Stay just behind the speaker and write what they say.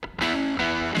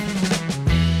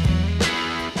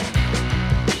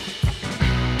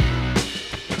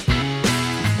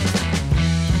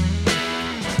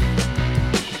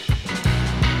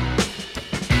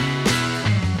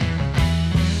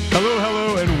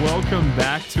welcome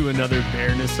back to another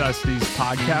Bear Necessities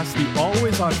Podcast, the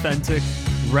always authentic,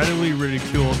 readily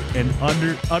ridiculed, and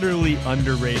utterly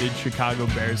underrated Chicago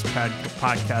Bears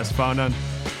podcast found on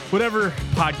whatever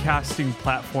podcasting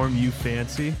platform you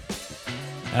fancy.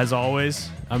 As always,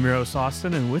 I'm your host,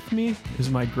 Austin, and with me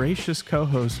is my gracious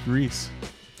co-host, Reece.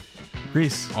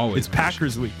 Reece, always it's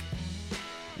Packers week.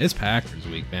 It's Packers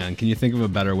week, man. Can you think of a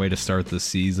better way to start the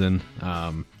season?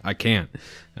 I can't.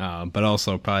 But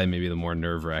also probably maybe the more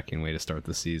nerve-wracking way to start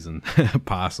the season,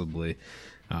 possibly.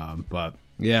 But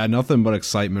yeah, nothing but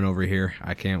excitement over here.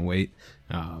 I can't wait.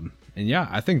 And yeah,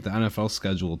 I think the NFL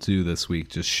schedule too this week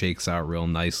just shakes out real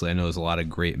nicely. I know there's a lot of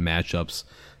great matchups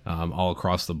all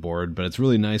across the board, but it's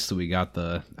really nice that we got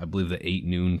I believe the 8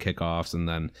 noon kickoffs, and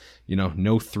then,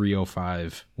 no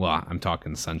 3:05. Well, I'm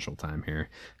talking Central Time here.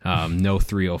 No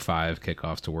 3:05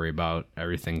 kickoffs to worry about.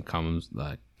 Everything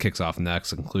kicks off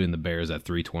next, including the Bears at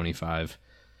 3:25.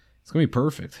 It's gonna be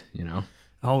perfect,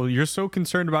 Oh, you're so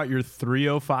concerned about your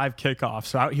 3:05 kickoff.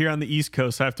 So out here on the East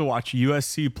Coast, I have to watch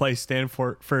USC play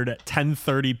Stanford at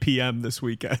 10:30 p.m. this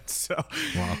weekend. So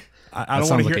wow. I don't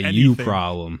want to hear anything. You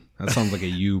problem. That sounds like a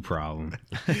you problem.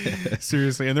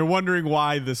 Seriously, and they're wondering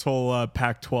why this whole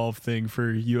Pac-12 thing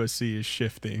for USC is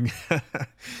shifting.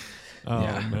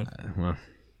 Man.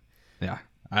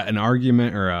 An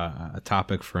argument or a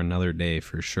topic for another day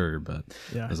for sure, but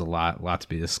there's a lot to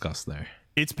be discussed there.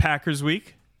 It's Packers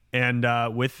week, and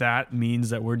with that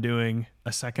means that we're doing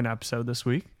a second episode this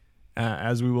week,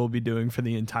 as we will be doing for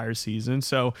the entire season.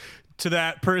 So to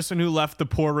that person who left the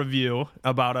poor review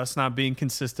about us not being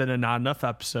consistent and not enough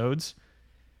episodes,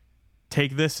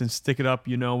 take this and stick it up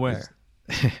where.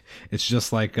 It's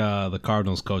just like the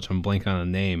Cardinals coach. I'm blanking on a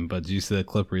name, but did you see the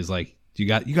clip where he's like, you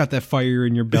got that fire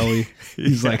in your belly?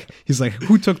 He's like,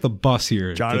 who took the bus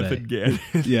here? Jonathan Gannon.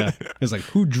 Yeah. He's like,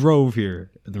 who drove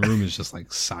here? And the room is just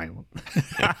like silent.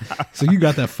 So you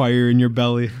got that fire in your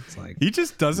belly? It's like, he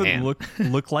just doesn't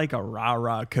look like a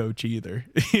rah-rah coach either.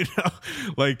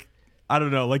 Like, I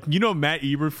don't know. Like, Matt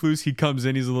Eberflus, he comes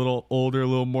in, he's a little older, a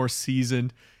little more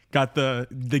seasoned, got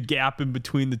the gap in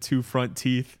between the two front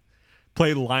teeth,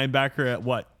 played linebacker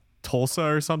at Tulsa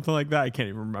or something like that. I can't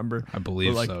even remember. I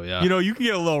believe so, yeah. You can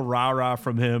get a little rah-rah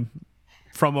from him,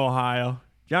 from Ohio.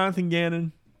 Jonathan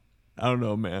Gannon, I don't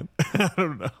know, man. I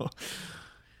don't know.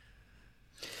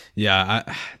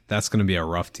 Yeah, that's going to be a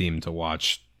rough team to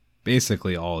watch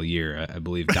basically all year. I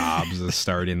believe Dobbs is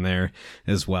starting there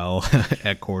as well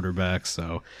at quarterback.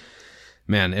 So,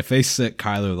 man, if they sit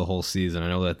Kyler the whole season, I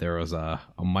know that there was a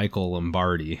Michael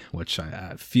Lombardi, which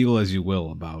I feel as you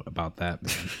will about that,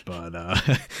 man. But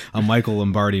a Michael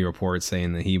Lombardi report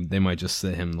saying that they might just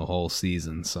sit him the whole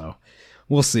season. So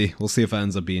we'll see. We'll see if that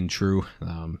ends up being true.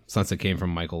 Since it came from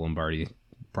Michael Lombardi,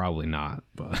 probably not.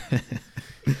 But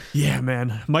yeah,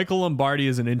 man, Michael Lombardi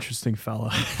is an interesting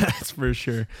fella. That's for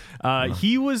sure.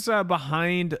 He was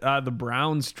behind the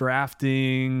Browns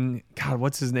drafting, God,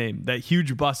 what's his name? That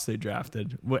huge bust they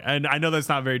drafted. And I know that's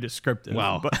not very descriptive.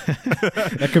 Wow. But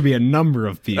that could be a number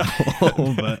of people.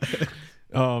 But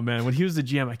oh man, when he was the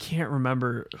GM, I can't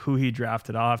remember who he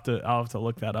drafted. I'll have to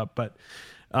look that up. But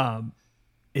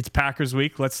it's Packers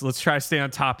week. Let's try to stay on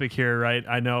topic here, right?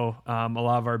 I know a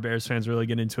lot of our Bears fans really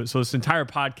get into it. So this entire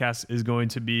podcast is going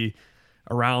to be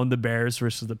around the Bears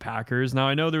versus the Packers. Now,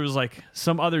 I know there was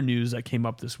some other news that came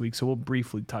up this week, so we'll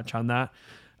briefly touch on that.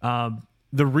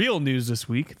 The real news this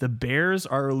week, the Bears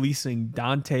are releasing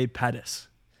Dante Pettis.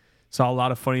 Saw a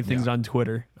lot of funny things on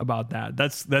Twitter about that.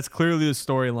 That's clearly the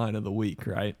storyline of the week,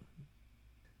 right?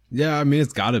 Yeah, I mean,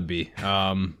 it's got to be.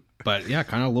 But yeah,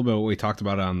 kind of a little bit of what we talked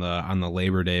about on the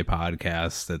Labor Day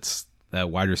podcast. It's that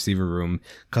wide receiver room,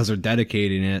 because they're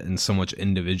dedicating it and so much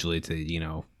individually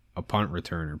to, a punt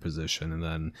returner position, and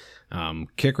then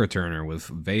kick returner with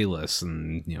Valus,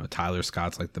 and, Tyler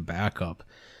Scott's like the backup.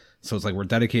 So it's like we're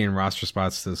dedicating roster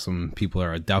spots to some people that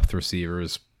are depth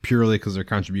receivers purely because their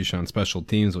contribution on special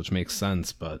teams, which makes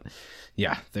sense. But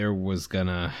yeah,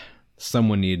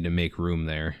 someone needed to make room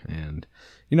there. And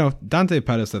Dante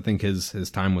Pettis, I think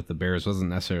his time with the Bears wasn't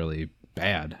necessarily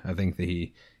bad. I think that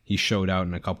he showed out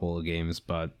in a couple of games,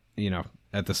 but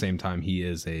at the same time,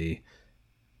 he's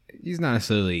not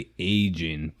necessarily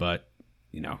aging, but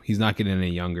he's not getting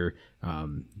any younger.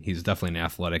 He's definitely an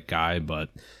athletic guy, but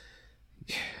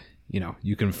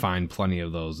you can find plenty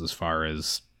of those as far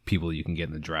as people you can get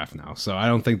in the draft now. So I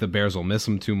don't think the Bears will miss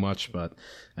him too much, but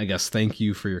I guess thank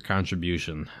you for your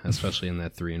contribution, especially in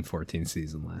that 3-14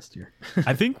 season last year.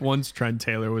 I think once Trent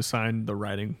Taylor was signed, the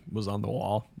writing was on the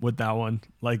wall with that one.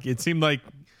 It seemed like,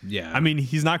 I mean,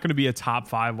 he's not going to be a top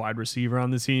 5 wide receiver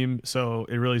on the team, so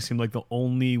it really seemed like the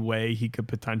only way he could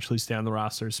potentially stay on the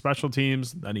roster is special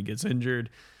teams. Then he gets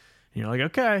injured. you're like,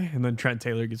 okay. And then Trent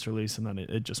Taylor gets released, and then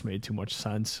it just made too much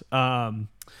sense.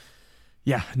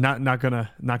 Yeah, not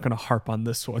gonna harp on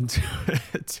this one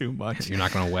too much. You're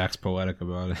not gonna wax poetic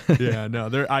about it. Yeah,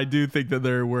 no. I do think that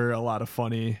there were a lot of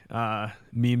funny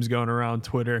memes going around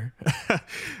Twitter.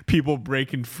 People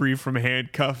breaking free from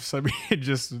handcuffs. I mean,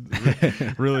 just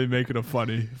really making a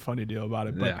funny deal about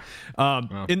it. But Yeah.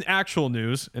 Wow. in actual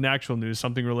news,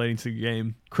 something relating to the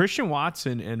game, Christian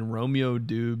Watson and Romeo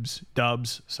Dubs,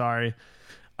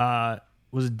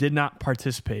 did not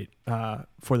participate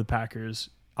for the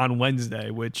Packers on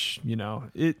Wednesday, which,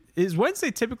 is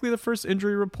Wednesday typically the first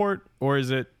injury report, or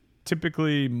is it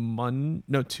typically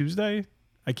Tuesday?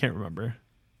 I can't remember.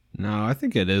 No, I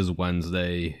think it is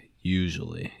Wednesday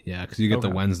usually. Yeah, because you get the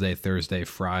Wednesday, Thursday,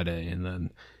 Friday, and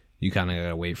then you kind of got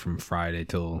to wait from Friday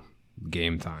till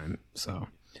game time. So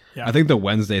yeah. I think the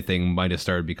Wednesday thing might have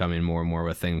started becoming more and more of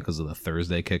a thing because of the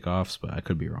Thursday kickoffs, but I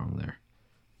could be wrong there.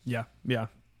 Yeah,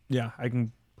 I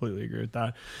completely agree with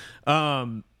that.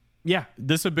 Yeah,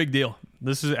 this is a big deal.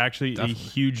 This is actually a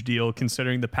huge deal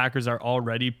considering the Packers are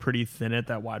already pretty thin at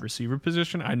that wide receiver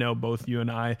position. I know both you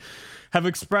and I have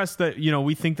expressed that,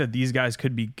 we think that these guys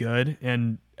could be good.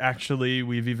 And actually,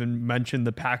 we've even mentioned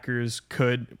the Packers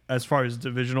could, as far as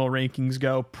divisional rankings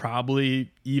go,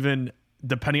 probably even,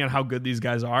 depending on how good these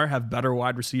guys are, have better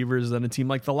wide receivers than a team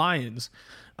like the Lions.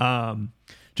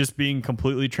 Just being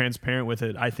completely transparent with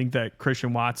it, I think that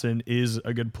Christian Watson is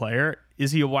a good player.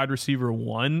 Is he a wide receiver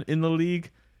 1 in the league?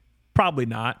 Probably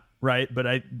not, right?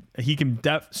 But he can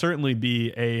certainly be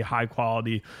a high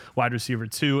quality wide receiver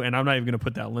 2, and I'm not even going to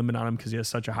put that limit on him because he has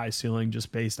such a high ceiling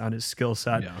just based on his skill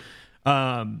set.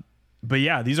 Yeah. But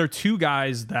yeah, these are two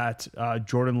guys that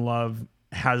Jordan Love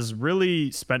has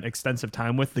really spent extensive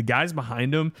time with. The guys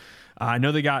behind him, I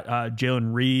know they got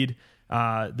Jalen Reed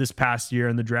this past year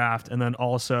in the draft, and then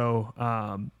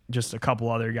also just a couple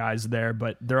other guys there,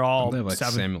 but they're all like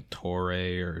Samuel Torre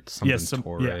or something.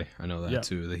 Torre. Yeah. I know that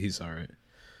too. That he's all right.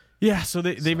 Yeah, so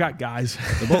they've got guys.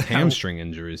 They're both hamstring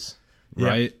injuries,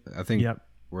 right? Yep. I think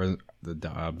we're the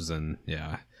Dobbs and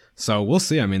So we'll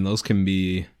see. I mean, those can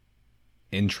be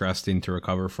interesting to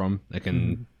recover from. It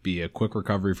can be a quick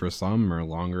recovery for some or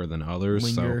longer than others.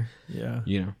 Linger.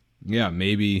 So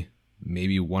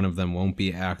maybe one of them won't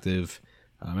be active.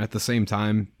 At the same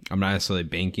time, I'm not necessarily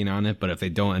banking on it, but if they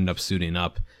don't end up suiting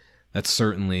up, that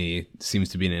certainly seems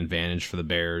to be an advantage for the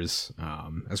Bears,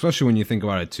 especially when you think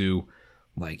about it too.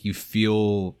 Like you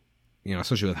feel,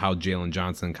 especially with how Jalen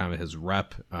Johnson, kind of his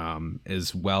rep,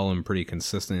 is well and pretty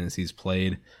consistent as he's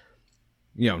played.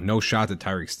 No shot to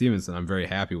Tyreek Stevenson. I'm very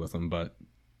happy with him, but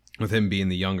with him being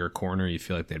the younger corner, you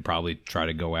feel like they'd probably try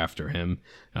to go after him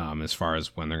as far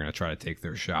as when they're going to try to take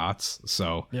their shots.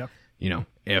 So,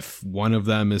 if one of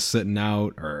them is sitting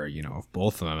out or, if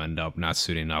both of them end up not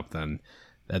suiting up, then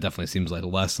that definitely seems like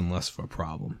less and less of a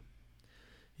problem.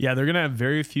 Yeah, they're going to have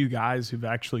very few guys who've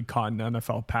actually caught an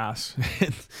NFL pass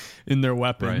in their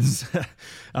weapons.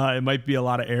 Right. It might be a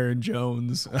lot of Aaron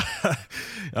Jones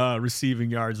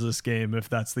receiving yards this game if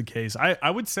that's the case. I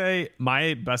would say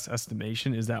my best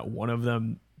estimation is that one of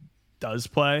them does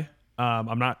play.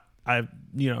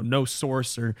 No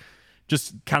source or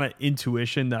just kind of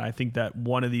intuition that I think that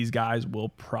one of these guys will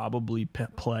probably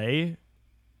play,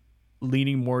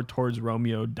 leaning more towards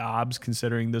Romeo Doubs,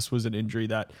 considering this was an injury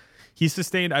that he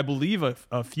sustained, I believe,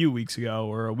 a few weeks ago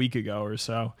or a week ago or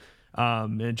so.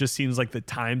 And it just seems like the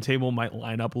timetable might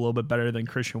line up a little bit better than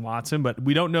Christian Watson, but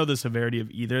we don't know the severity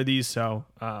of either of these. So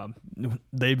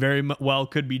they very well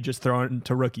could be just thrown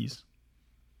to rookies.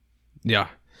 Yeah,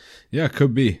 it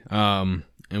could be.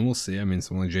 And we'll see. I mean,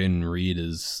 someone like Jayden Reed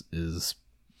is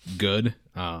good.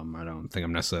 I don't think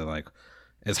I'm necessarily like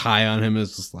as high on him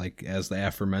as the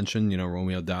aforementioned,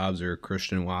 Romeo Doubs or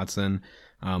Christian Watson.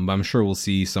 But I'm sure we'll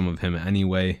see some of him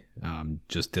anyway,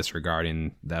 just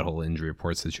disregarding that whole injury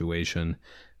report situation.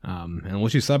 And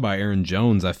what you said about Aaron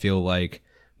Jones, I feel like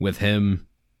with him,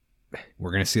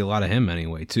 we're going to see a lot of him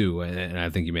anyway, too. And I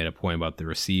think you made a point about the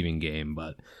receiving game,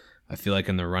 but I feel like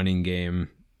in the running game,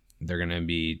 they're going to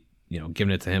be,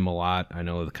 giving it to him a lot. I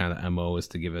know the kind of MO is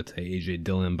to give it to A.J.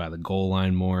 Dillon by the goal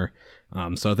line more.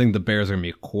 So I think the Bears are going to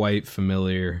be quite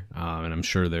familiar, and I'm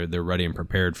sure they're ready and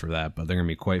prepared for that, but they're going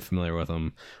to be quite familiar with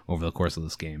him over the course of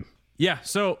this game. Yeah,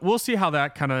 so we'll see how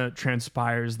that kind of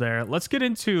transpires there. Let's get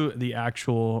into the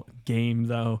actual game,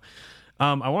 though.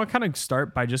 I want to kind of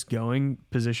start by just going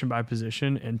position by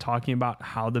position and talking about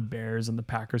how the Bears and the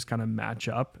Packers kind of match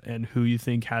up and who you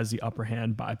think has the upper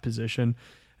hand by position.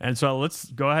 And so let's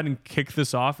go ahead and kick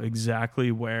this off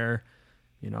exactly where,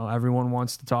 everyone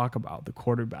wants to talk about, the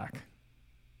quarterback.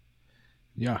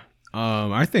 Yeah.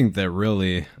 I think that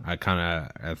really I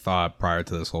thought prior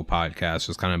to this whole podcast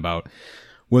was kind of about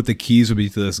what the keys would be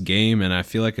to this game, and I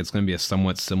feel like it's going to be a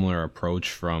somewhat similar approach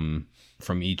from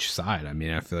each side. I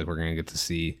mean, I feel like we're going to get to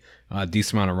see a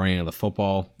decent amount of running of the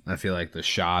football. I feel like the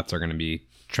shots are going to be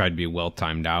tried to be well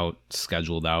timed out,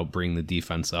 scheduled out, bring the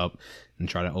defense up, and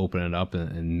try to open it up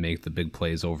and make the big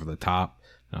plays over the top,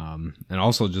 and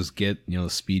also just get the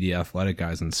speedy, athletic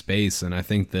guys in space. And I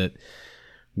think that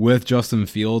with Justin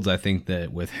Fields, I think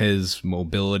that with his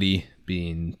mobility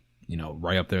being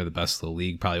right up there, the best of the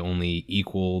league, probably only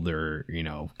equaled or,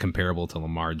 comparable to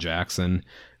Lamar Jackson.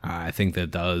 I think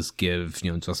that does give,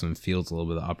 Justin Fields a little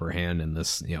bit of the upper hand in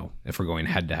this, if we're going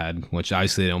head to head, which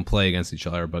obviously they don't play against each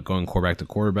other, but going quarterback to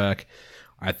quarterback,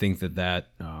 I think that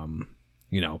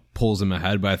pulls him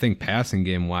ahead. But I think passing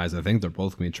game wise, I think they're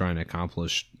both going to be trying to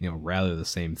accomplish, rather the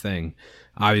same thing.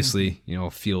 Obviously,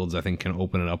 Fields, I think, can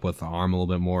open it up with the arm a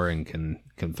little bit more and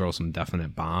can throw some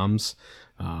definite bombs.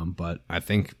 But I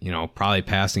think, probably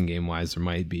passing game wise, there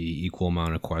might be equal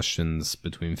amount of questions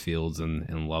between Fields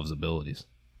and Love's abilities.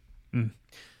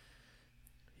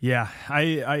 Yeah,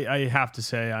 I have to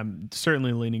say I'm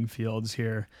certainly leaning Fields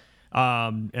here.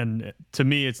 And to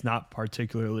me, it's not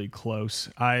particularly close.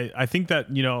 I think that,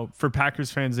 for Packers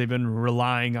fans, they've been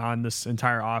relying on this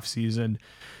entire offseason,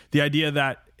 the idea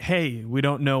that, hey, we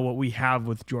don't know what we have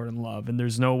with Jordan Love, and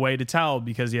there's no way to tell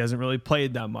because he hasn't really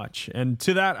played that much. And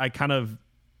to that, I kind of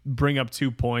bring up 2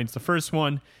 points. The first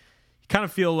one, you kind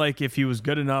of feel like if he was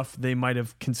good enough, they might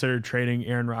have considered trading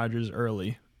Aaron Rodgers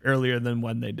earlier than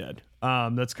when they did.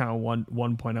 That's kind of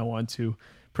one point I want to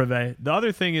purvey. The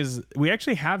other thing is we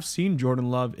actually have seen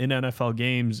Jordan Love in NFL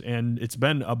games, and it's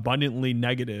been abundantly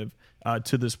negative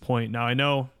to this point. Now, I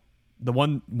know the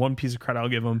one piece of credit I'll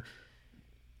give him,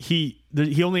 he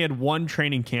only had one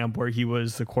training camp where he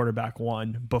was the quarterback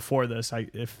one. Before this,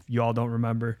 if you all don't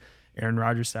remember, Aaron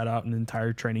Rodgers sat out an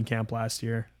entire training camp last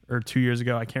year or 2 years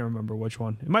ago. I can't remember which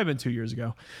one. It might have been 2 years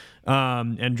ago.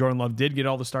 And Jordan Love did get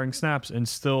all the starting snaps and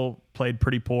still played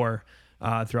pretty poor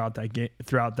throughout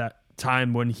that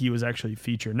time when he was actually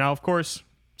featured. Now, of course,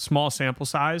 small sample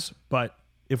size, but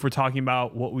if we're talking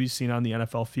about what we've seen on the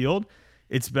NFL field,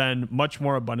 it's been much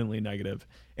more abundantly negative.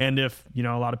 And if, a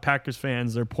lot of Packers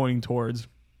fans, they're pointing towards,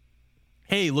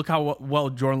 hey, look how well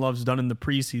Jordan Love's done in the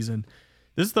preseason.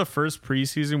 This is the first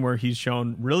preseason where he's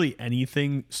shown really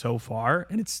anything so far,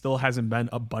 and it still hasn't been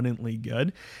abundantly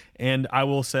good. And I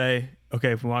will say,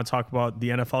 okay, if we want to talk about the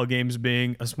NFL games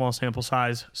being a small sample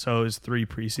size, so is 3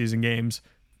 preseason games,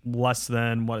 less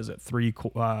than, probably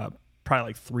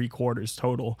like 3 quarters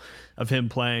total of him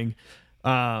playing.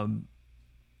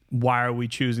 Why are we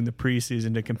choosing the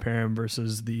preseason to compare him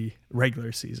versus the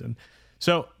regular season?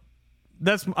 So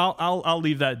I'll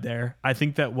leave that there. I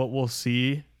think that what we'll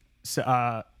see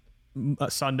Sunday,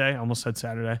 I almost said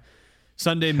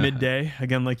Sunday midday,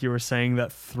 again, like you were saying, that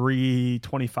 3:25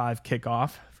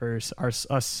 kickoff for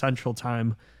our Central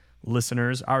Time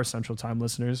listeners,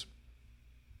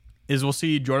 is we'll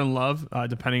see Jordan Love,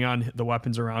 depending on the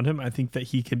weapons around him. I think that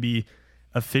he can be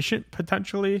efficient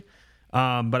potentially,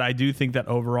 but I do think that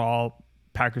overall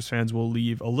Packers fans will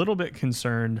leave a little bit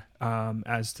concerned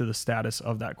as to the status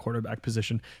of that quarterback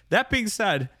position. That being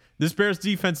said, this Bears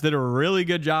defense did a really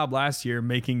good job last year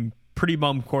making pretty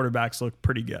bum quarterbacks look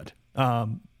pretty good.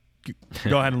 Go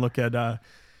ahead and look at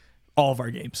all of our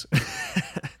games.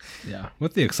 Yeah,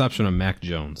 with the exception of Mac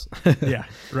Jones. Yeah,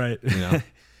 right.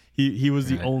 He was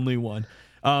the only one.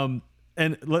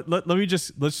 And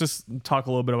let's just talk a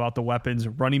little bit about the weapons: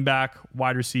 running back,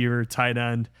 wide receiver, tight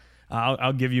end.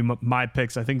 I'll give you my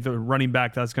picks. I think the running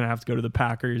back, that's going to have to go to the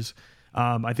Packers.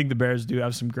 I think the Bears do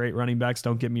have some great running backs.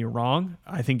 Don't get me wrong.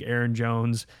 I think Aaron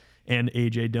Jones and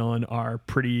A.J. Dillon are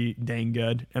pretty dang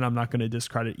good, and I'm not going to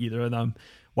discredit either of them.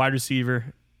 Wide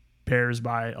receiver, Bears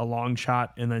by a long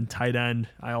shot, and then tight end,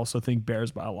 I also think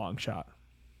Bears by a long shot.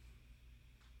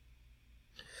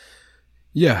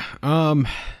 Yeah,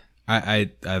 I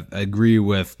agree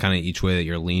with kind of each way that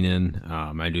you're leaning.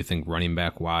 I do think running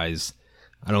back wise,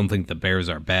 I don't think the Bears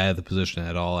are bad at the position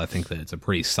at all. I think that it's a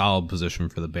pretty solid position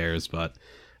for the Bears, but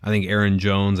I think Aaron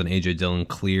Jones and A.J. Dillon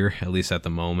clear, at least at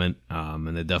the moment,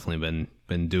 and they've definitely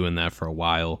been doing that for a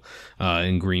while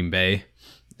in Green Bay.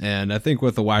 And I think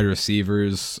with the wide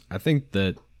receivers, I think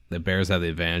that the Bears have the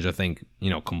advantage. I think,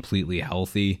 completely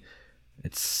healthy,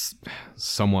 it's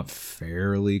somewhat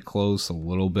fairly close a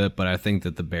little bit, but I think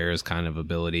that the Bears' kind of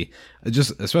ability,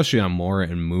 just especially on Moore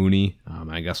and Mooney,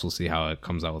 I guess we'll see how it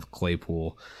comes out with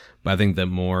Claypool, but I think that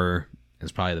Moore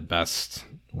is probably the best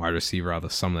wide receiver out of the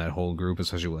sum of that whole group,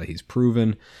 especially what he's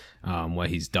proven, what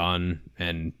he's done,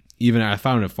 and even I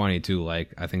found it funny too.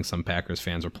 Like, I think some Packers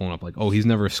fans are pulling up like, oh, he's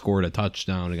never scored a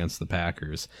touchdown against the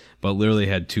Packers, but literally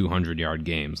had 200-yard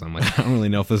games. I'm like, I don't really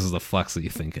know if this is the flex that you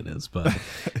think it is, but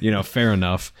fair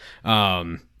enough.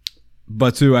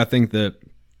 But too, I think that,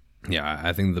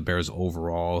 I think the Bears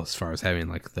overall, as far as having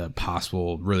like the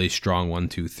possible really strong 1,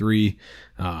 2, 3,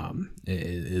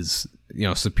 is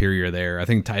superior there. I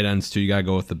think tight ends too, you gotta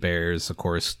go with the Bears. Of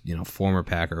course, former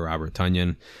Packer Robert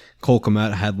Tonyan, Cole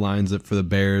Kmet headlines it for the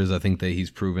Bears. I think that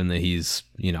he's proven that he's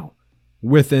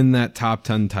within that top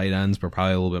 10 tight ends, but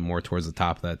probably a little bit more towards the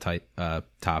top of that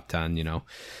top 10,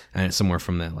 and somewhere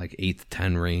from that like 8 to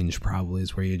 10 range probably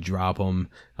is where you drop them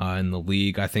in the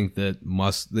league. I think that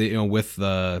with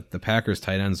the Packers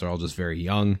tight ends, they're all just very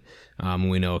young.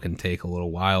 We know it can take a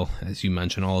little while, as you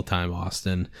mentioned all the time,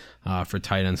 Austin, for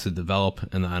tight ends to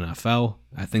develop in the NFL.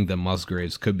 I think that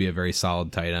Musgraves could be a very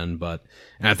solid tight end, and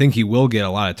I think he will get a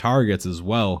lot of targets as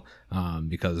well,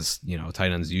 because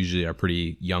tight ends usually are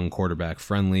pretty young quarterback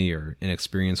friendly or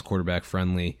inexperienced quarterback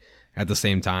friendly. At the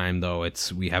same time, though,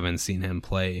 we haven't seen him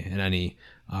play in any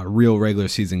real regular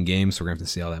season games, so we're gonna have to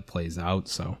see how that plays out.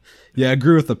 So I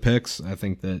agree with the picks. I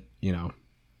think that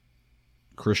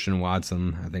Christian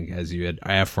Watson, I think, as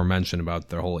I aforementioned about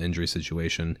their whole injury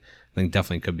situation, I think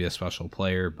definitely could be a special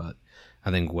player, but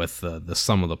I think with the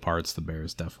sum of the parts, the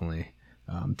Bears definitely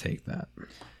take that.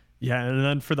 Yeah, and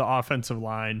then for the offensive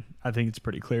line, I think it's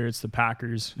pretty clear it's the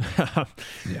Packers.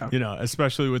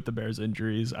 Especially with the Bears'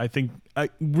 injuries. I think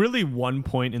really one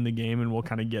point in the game, and we'll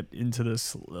kind of get into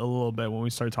this a little bit when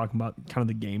we start talking about kind of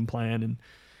the game plan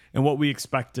and what we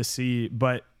expect to see.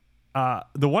 But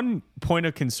the one point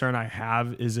of concern I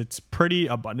have is it's pretty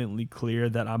abundantly clear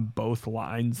that on both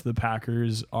lines the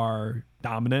Packers are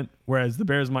dominant, whereas the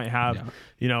Bears might have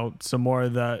some more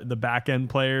of the back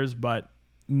end players, but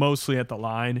mostly at the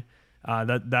line.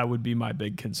 That would be my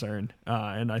big concern,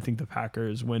 and I think the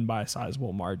Packers win by a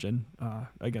sizable margin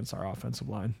against our offensive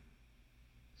line.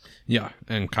 Yeah,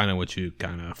 and kind of what you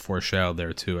kind of foreshadowed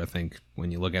there too. I think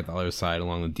when you look at the other side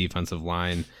along the defensive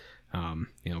line,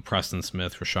 Preston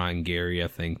Smith, Rashawn Gary. I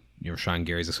think Rashawn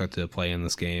Gary's expected to play in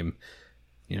this game.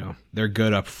 They're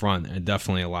good up front and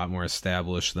definitely a lot more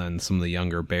established than some of the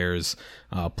younger Bears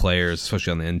players,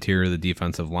 especially on the interior of the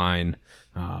defensive line.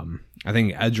 I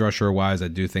think edge rusher wise, I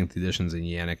do think the additions in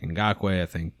Yannick Ngakoue, I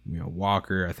think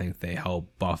Walker, I think they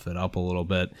help buff it up a little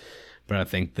bit. But I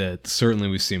think that certainly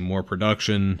we've seen more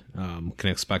production, can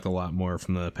expect a lot more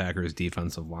from the Packers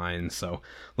defensive line. So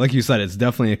like you said, it's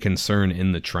definitely a concern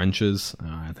in the trenches.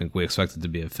 I think we expect it to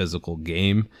be a physical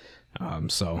game.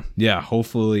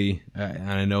 Hopefully,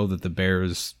 and I know that the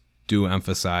Bears do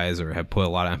emphasize or have put a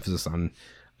lot of emphasis on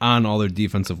all their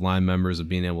defensive line members of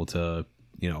being able to,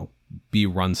 be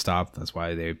run stopped. That's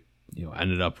why they,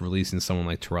 ended up releasing someone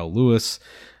like Terrell Lewis.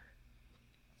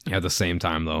 At the same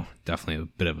time, though, definitely a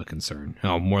bit of a concern.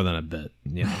 More than a bit,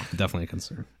 definitely a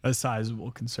concern. A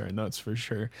sizable concern, that's for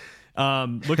sure.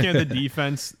 Looking at the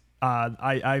defense,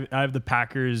 I have the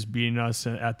Packers beating us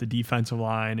at the defensive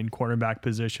line and cornerback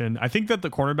position. I think that the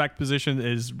cornerback position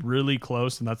is really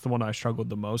close, and that's the one I struggled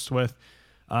the most with.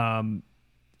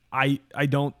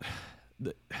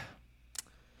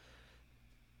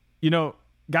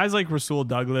 Guys like Rasul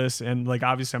Douglas, and like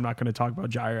obviously I'm not going to talk about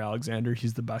Jair Alexander.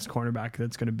 He's the best cornerback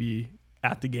that's going to be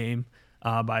at the game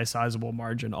by a sizable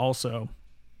margin also.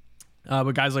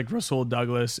 But guys like Rasul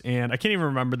Douglas, and I can't even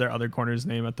remember their other corner's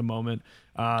name at the moment.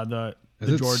 The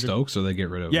Georgia Stokes, or they get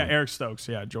rid of him? Eric Stokes.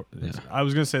 Yeah. I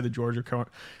was going to say the Georgia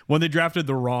corner. When they drafted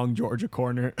the wrong Georgia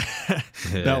corner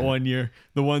that 1 year,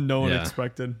 the one no one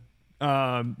expected.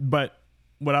 But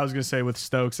what I was going to say with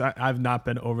Stokes, I've not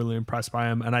been overly impressed by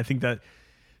him. And I think that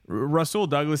Rasul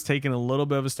Douglas taking a little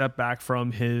bit of a step back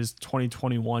from his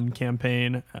 2021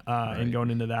 campaign and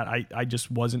going into that, I just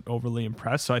wasn't overly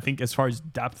impressed. So I think as far as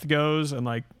depth goes and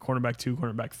like cornerback 2,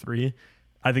 cornerback 3,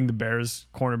 I think the Bears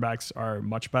cornerbacks are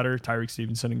much better, Tyreek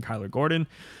Stevenson and Kyler Gordon.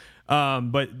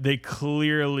 But they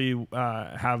clearly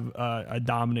have a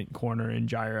dominant corner in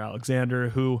Jair Alexander,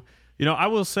 who, I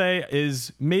will say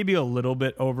is maybe a little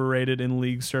bit overrated in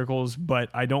league circles, but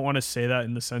I don't want to say that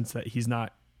in the sense that he's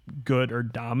not good or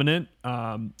dominant.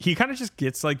 He kind of just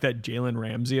gets like that Jalen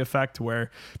Ramsey effect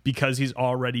where because he's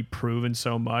already proven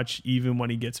so much, even when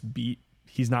he gets beat,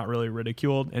 he's not really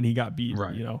ridiculed, and he got beat,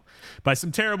 by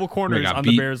some terrible corners on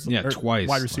the Bears, twice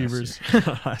wide receivers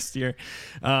last year.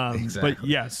 Exactly. But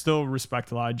yeah, still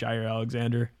respect a lot of Jair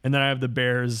Alexander. And then I have the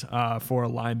Bears for a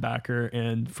linebacker,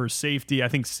 and for safety, I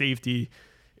think safety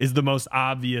is the most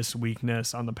obvious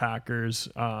weakness on the Packers.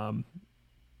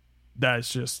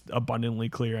 That's just abundantly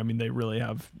clear. I mean, they really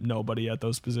have nobody at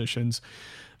those positions.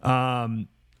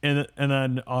 and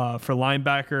then for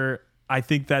linebacker, I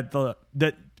think that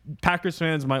that Packers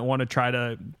fans might want to try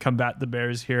to combat the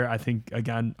Bears here. I think,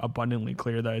 again, abundantly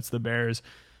clear that it's the Bears.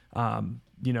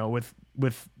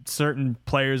 With certain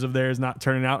players of theirs not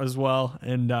turning out as well,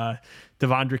 and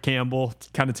Devondre Campbell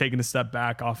kind of taking a step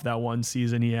back off that one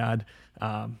season he had.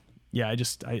 I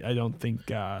don't think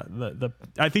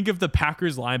I think if the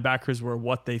Packers linebackers were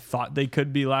what they thought they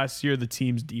could be last year, the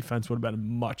team's defense would have been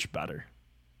much better.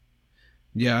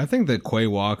 Yeah, I think that Quay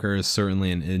Walker is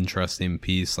certainly an interesting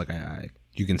piece. Like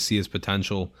you can see his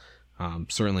potential.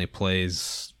 Certainly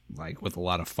plays like with a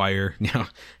lot of fire.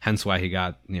 Hence why he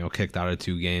got kicked out of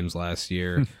 2 games last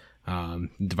year.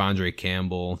 Devondre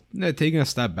Campbell taking a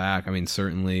step back. I mean,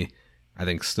 certainly, I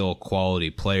think still a quality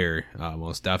player,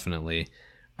 most definitely.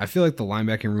 I feel like the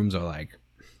linebacking rooms are like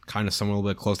kind of somewhere a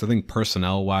little bit close. I think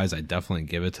personnel wise, I definitely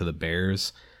give it to the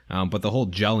Bears. But the whole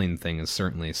gelling thing is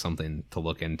certainly something to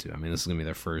look into. I mean, this is going to be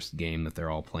their first game that they're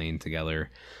all playing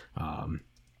together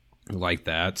like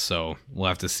that. So we'll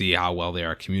have to see how well they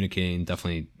are communicating.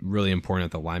 Definitely really important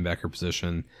at the linebacker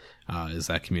position is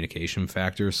that communication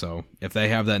factor. So if they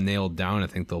have that nailed down, I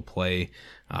think they'll play,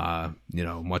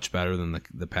 much better than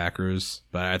the Packers.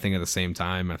 But I think at the same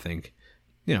time, I think,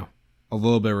 a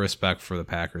little bit of respect for the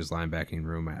Packers linebacking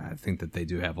room. I think that they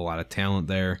do have a lot of talent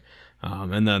there.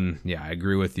 And then, I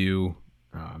agree with you.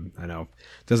 I know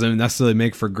it doesn't necessarily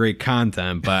make for great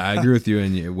content, but I agree with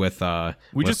you with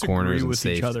we just corners agree and with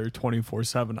safety. Each other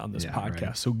 24/7 on this podcast.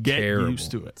 Right. So get used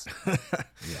to it.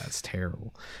 Yeah, it's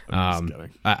terrible. I'm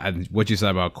just kidding. What you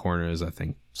said about corners, I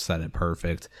think said it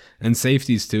perfect, and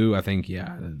safeties too. I think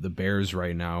the Bears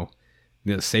right now,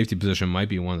 the safety position might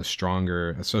be one of the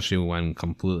stronger, especially when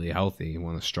completely healthy.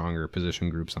 One of the stronger position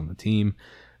groups on the team.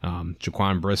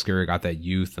 Jaquan Brisker got that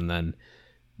youth, and then,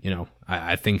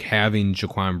 I think having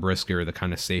Jaquan Brisker, the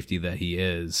kind of safety that he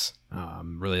is,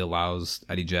 really allows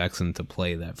Eddie Jackson to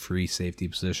play that free safety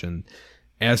position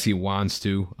as he wants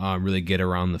to, really get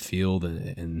around the field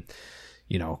and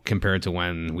compared to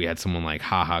when we had someone like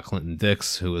Clinton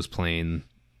Dix who was playing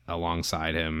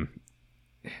alongside him,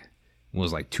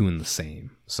 was like 2 in the same.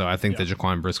 So I think that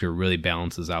Jaquan Brisker really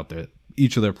balances out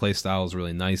each of their play styles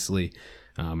really nicely.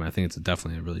 I think it's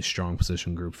definitely a really strong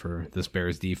position group for this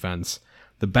Bears defense.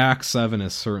 The back 7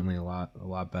 is certainly a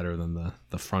lot better than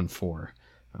the front 4,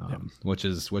 which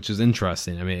is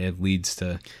interesting. I mean, it leads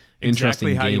to interesting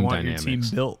exactly how game you want dynamics. Your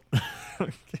team built.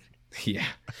 Yeah,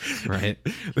 right.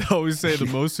 They always say the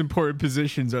most important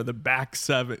positions are the back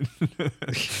 7.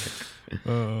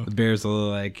 The Bears are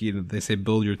like, they say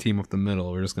build your team up the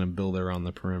middle. We're just going to build around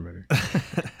the perimeter.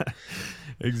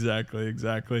 Exactly.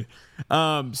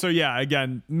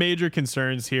 Again, major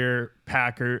concerns here,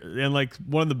 Packer, and like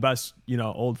one of the best,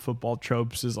 old football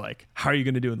tropes is like, how are you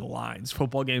going to do in the lines?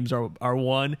 Football games are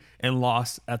won and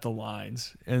lost at the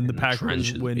lines, and the Packers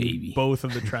trenches, win baby. Both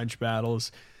of the trench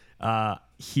battles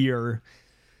here.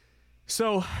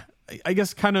 So I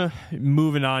guess kind of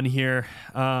moving on here.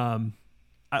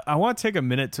 I want to take a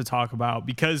minute to talk about,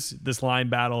 because this line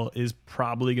battle is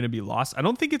probably going to be lost. I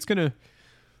don't think it's going to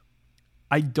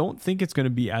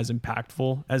be as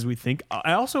impactful as we think.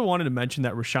 I also wanted to mention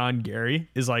that Rashawn Gary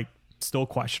is like still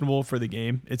questionable for the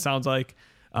game. It sounds like,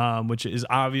 which is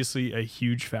obviously a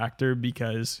huge factor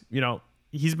because,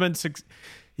 he's been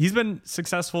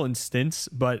successful in stints,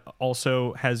 but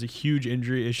also has a huge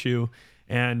injury issue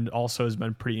and also has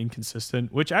been pretty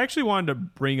inconsistent, which I actually wanted to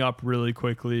bring up really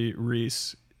quickly,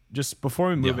 Reece, just before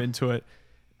we move into it.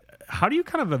 How do you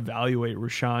kind of evaluate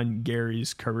Rashawn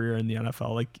Gary's career in the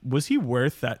NFL? Like, was he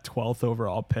worth that 12th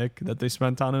overall pick that they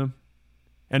spent on him?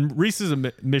 And Reece is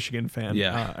a Michigan fan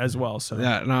as well. So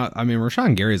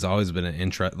Rashawn Gary's always been an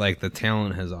interest. Like, the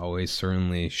talent has always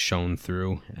certainly shown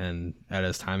through. And at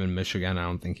his time in Michigan, I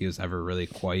don't think he was ever really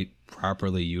quite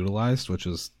properly utilized, which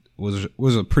was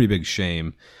a pretty big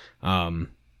shame.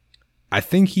 I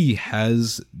think he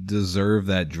has deserved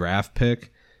that draft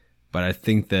pick, but I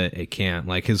think that it can't,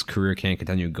 like, his career can't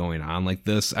continue going on like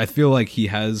this. I feel like he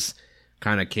has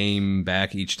kind of came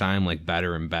back each time like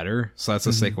better and better. So that's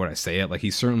the sake of what I say it. Like,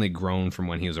 he's certainly grown from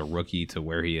when he was a rookie to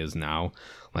where he is now.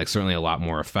 Like, certainly a lot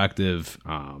more effective,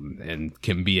 and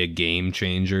can be a game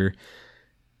changer.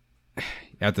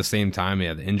 At the same time,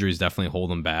 the injuries definitely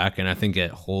hold him back, and I think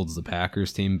it holds the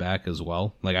Packers team back as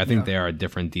well. Like, I think they are a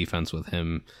different defense with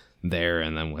him there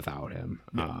and then without him.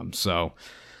 So,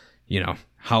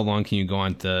 how long can you go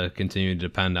on to continue to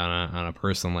depend on a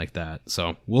person like that?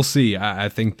 So we'll see. I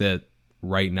think that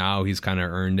right now he's kind of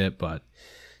earned it, but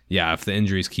if the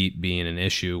injuries keep being an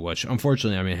issue, which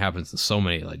unfortunately, it happens to so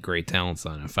many like great talents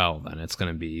in the NFL, then it's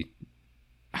going to be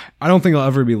I don't think it'll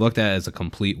ever be looked at as a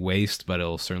complete waste, but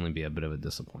it'll certainly be a bit of a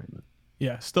disappointment.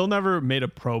 Yeah, still never made a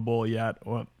Pro Bowl yet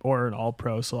or an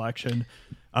All-Pro selection.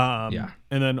 And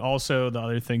then also the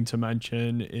other thing to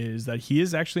mention is that he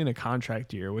is actually in a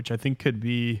contract year, which I think could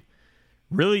be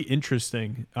really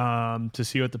interesting to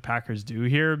see what the Packers do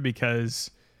here,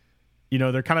 because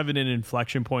they're kind of in an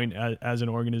inflection point as an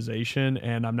organization,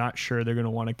 and I'm not sure they're going to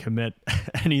want to commit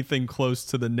anything close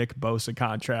to the Nick Bosa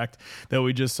contract that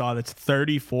we just saw. That's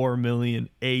 $34 million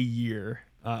a year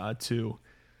to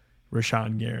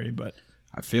Rashawn Gary. But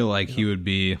I feel like he would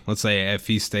be, let's say, if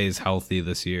he stays healthy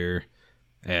this year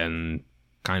and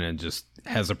kind of just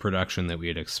has a production that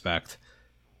we'd expect,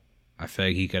 I feel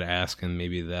like he could ask him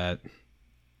maybe that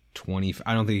 20.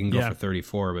 I don't think he can go for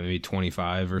 34, but maybe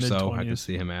 25 or Mid-20s. so. I could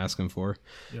see him asking for.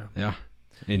 Yeah.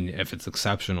 And if it's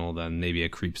exceptional, then maybe it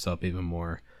creeps up even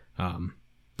more.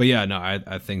 But yeah, no,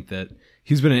 I think that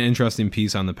he's been an interesting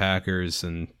piece on the Packers,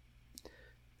 and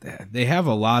they have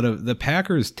a lot of the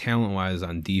Packers talent-wise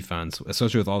on defense,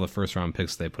 especially with all the first-round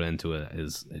picks they put into it,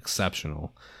 is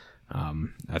exceptional.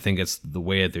 I think it's the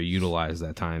way that they're utilized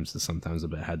at times is sometimes a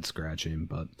bit head-scratching,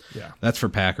 but that's for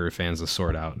Packer fans to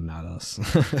sort out and not us.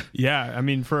 Yeah, I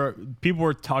mean, for people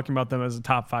were talking about them as a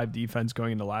top 5 defense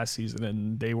going into last season,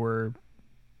 and they were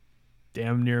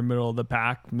damn near middle of the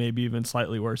pack, maybe even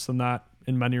slightly worse than that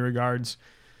in many regards.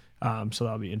 So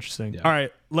that'll be interesting. Yeah. All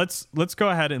right, let's go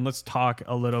ahead and let's talk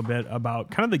a little bit about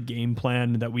kind of the game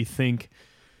plan that we think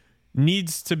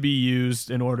needs to be used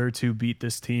in order to beat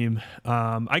this team.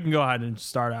 I can go ahead and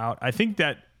start out. I think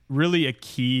that really a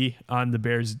key on the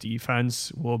Bears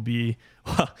defense will be,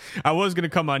 well, I was going to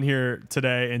come on here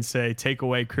today and say take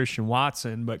away Christian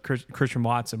Watson, but Christian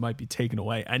Watson might be taken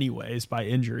away anyways by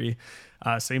injury.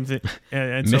 Same thing.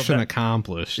 And mission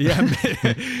accomplished.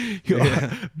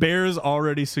 Yeah. Bears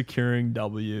already securing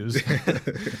W's.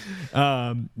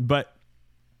 But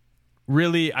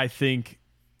really, I think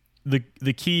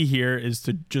the key here is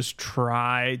to just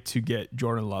try to get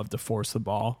Jordan Love to force the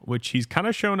ball, which he's kind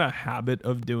of shown a habit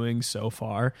of doing so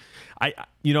far.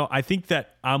 I think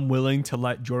that I'm willing to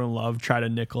let Jordan Love try to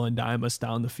nickel and dime us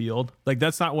down the field. Like,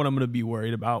 that's not what I'm going to be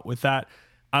worried about with that.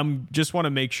 I'm just want to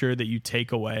make sure that you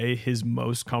take away his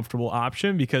most comfortable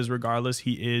option, because regardless,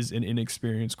 he is an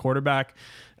inexperienced quarterback.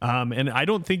 And I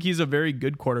don't think he's a very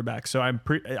good quarterback. So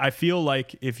I feel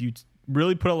like if you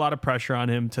really put a lot of pressure on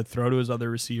him to throw to his other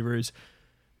receivers,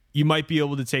 you might be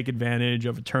able to take advantage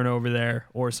of a turnover there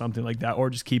or something like that, or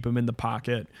just keep him in the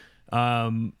pocket,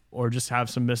 or just have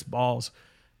some missed balls.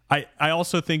 I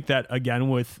also think that, again,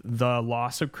 with the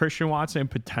loss of Christian Watson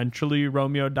and potentially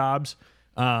Romeo Doubs,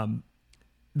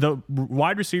 the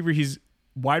wide receivers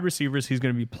he's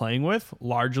going to be playing with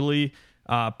largely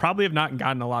probably have not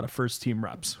gotten a lot of first team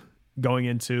reps going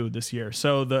into this year.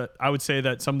 So I would say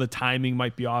that some of the timing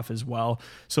might be off as well.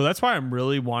 So that's why I'm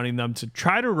really wanting them to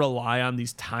try to rely on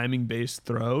these timing based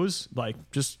throws, like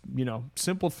just,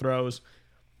 simple throws,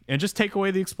 and just take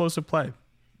away the explosive play.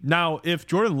 Now, if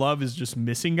Jordan Love is just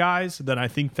missing guys, then I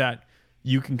think that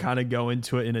you can kind of go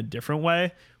into it in a different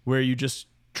way where you just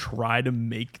try to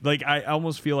make, like, I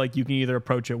almost feel like you can either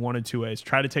approach it one of two ways.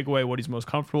 Try to take away what he's most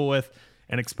comfortable with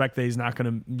and expect that he's not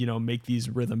going to, make these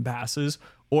rhythm passes,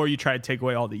 or you try to take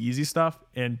away all the easy stuff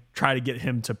and try to get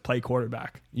him to play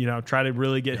quarterback, try to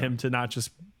really get him to not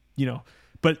just,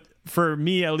 but for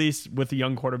me, at least with a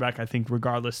young quarterback, I think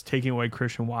regardless, taking away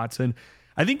Christian Watson,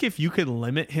 I think if you could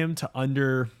limit him to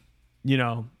under,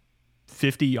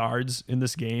 50 yards in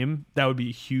this game, that would be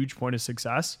a huge point of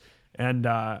success. And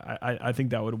I think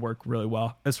that would work really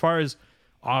well. As far as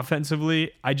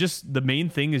offensively, the main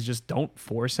thing is just don't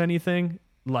force anything.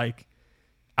 Like,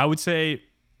 I would say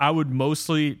I would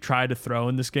mostly try to throw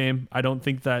in this game. I don't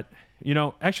think that,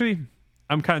 actually,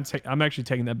 I'm actually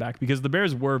taking that back, because the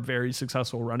Bears were very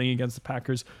successful running against the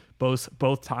Packers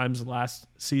both times last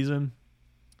season.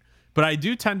 But I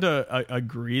do tend to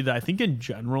agree that I think in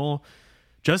general,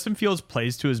 Justin Fields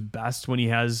plays to his best when he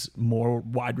has more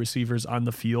wide receivers on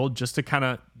the field, just to kind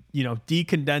of,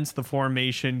 decondense the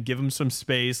formation, give him some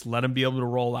space, let him be able to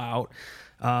roll out,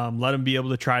 let him be able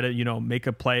to try to, make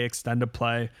a play, extend a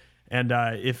play. And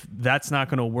if that's not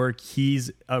going to work, he's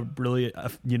a really,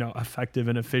 effective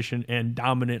and efficient and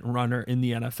dominant runner in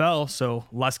the NFL. So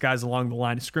less guys along the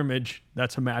line of scrimmage,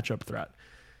 that's a matchup threat.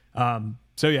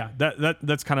 So yeah,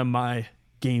 that's kind of my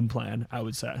game plan, I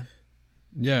would say.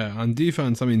 Yeah, on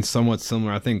defense, I mean, somewhat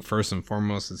similar. I think first and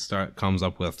foremost, it comes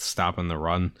up with stopping the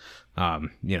run.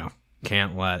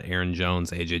 Can't let Aaron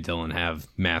Jones, A.J. Dillon have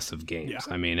massive games.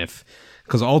 Yeah. I mean,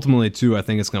 because ultimately, too, I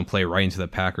think it's going to play right into the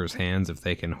Packers' hands if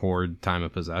they can hoard time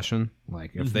of possession.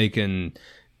 Like, if they can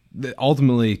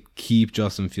ultimately keep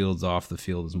Justin Fields off the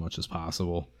field as much as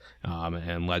possible,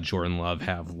 and let Jordan Love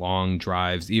have long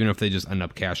drives. Even if they just end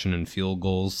up cashing in field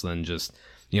goals, then just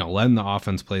letting the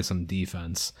offense play some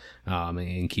defense,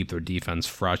 and keep their defense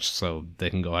fresh so they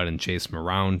can go ahead and chase them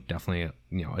around. Definitely,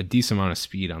 a decent amount of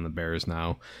speed on the Bears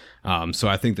now. So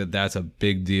I think that that's a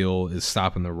big deal, is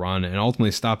stopping the run, and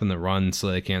ultimately stopping the run so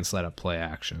they can't set up play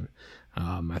action.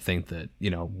 I think that,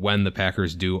 when the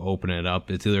Packers do open it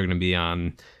up, it's either going to be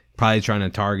on probably trying to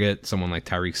target someone like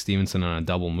Tyreek Stevenson on a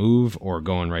double move or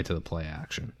going right to the play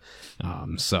action.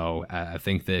 So I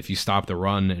think that if you stop the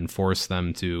run and force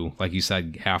them to, like you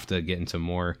said, have to get into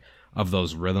more of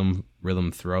those rhythm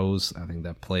throws, I think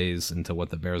that plays into what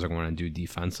the Bears are going to do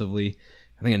defensively.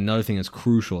 I think another thing that's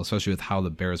crucial, especially with how the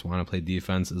Bears want to play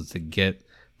defense, is to get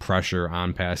pressure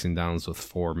on passing downs with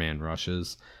 4-man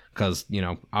rushes. Because,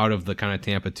 out of the kind of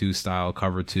Tampa 2 style,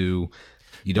 cover 2,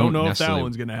 you don't know if that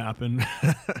one's going to happen.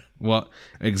 Well,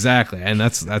 exactly. And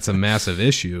that's a massive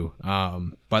issue.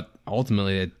 But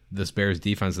ultimately, this Bears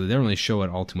defense, they didn't really show it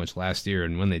all too much last year.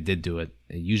 And when they did do it,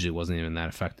 it usually wasn't even that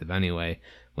effective anyway,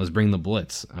 was bring the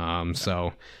blitz.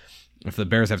 So if the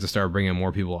Bears have to start bringing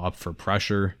more people up for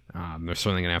pressure, they're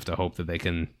certainly going to have to hope that they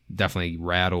can definitely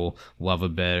rattle Love a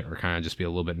bit or kind of just be a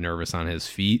little bit nervous on his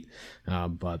feet.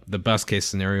 But the best case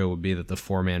scenario would be that the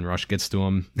 4-man rush gets to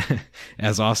him.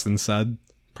 As Austin said,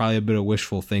 probably a bit of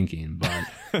wishful thinking,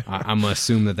 but I'm going to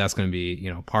assume that that's going to be,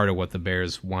 part of what the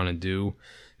Bears want to do.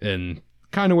 And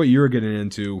kind of what you're getting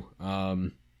into,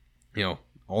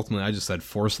 ultimately, I just said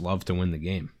force Love to win the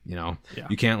game.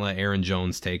 You can't let Aaron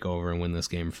Jones take over and win this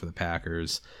game for the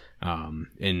Packers.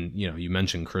 And you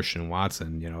mentioned Christian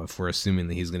Watson. If we're assuming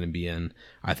that he's going to be in,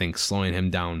 I think slowing him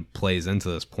down plays into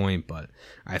this point. But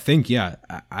I think,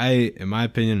 in my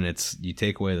opinion, it's you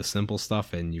take away the simple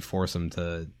stuff and you force him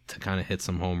to kind of hit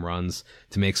some home runs,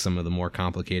 to make some of the more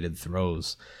complicated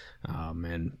throws.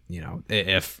 And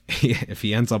if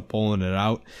he ends up pulling it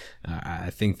out,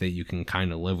 I think that you can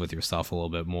kind of live with yourself a little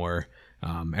bit more.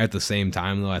 At the same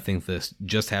time, though, I think this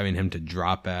just having him to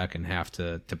drop back and have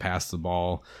to pass the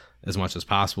ball as much as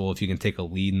possible. If you can take a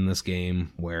lead in this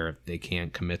game where they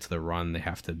can't commit to the run, they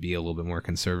have to be a little bit more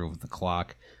conservative with the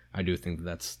clock. I do think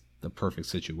that's the perfect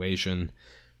situation.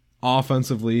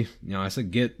 Offensively, I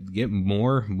said get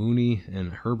more Mooney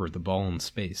and Herbert the ball in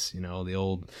space. The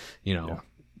old,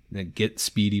 get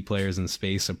speedy players in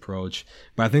space approach.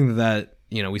 But I think that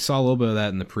we saw a little bit of that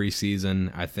in the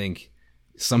preseason. I think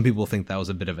some people think that was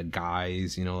a bit of a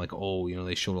guise,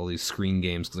 they showed all these screen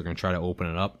games because they're going to try to open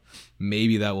it up.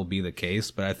 Maybe that will be the case,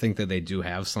 but I think that they do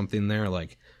have something there.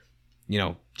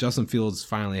 Justin Fields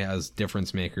finally has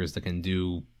difference makers that can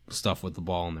do stuff with the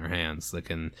ball in their hands, that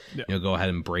can go ahead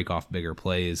and break off bigger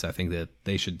plays. I think that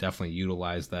they should definitely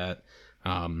utilize that.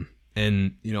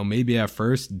 And, maybe at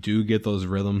first do get those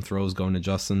rhythm throws going to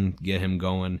Justin, get him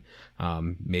going.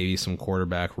 Maybe some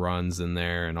quarterback runs in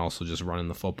there and also just running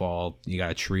the football. You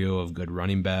got a trio of good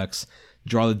running backs.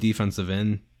 Draw the defensive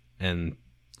end and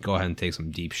go ahead and take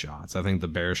some deep shots. I think the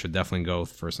Bears should definitely go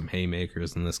for some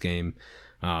haymakers in this game.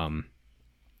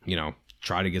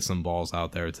 Try to get some balls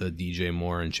out there to DJ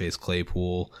Moore and Chase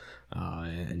Claypool.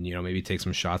 And maybe take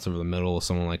some shots over the middle of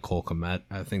someone like Cole Kmet.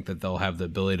 I think that they'll have the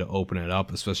ability to open it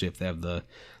up, especially if they have the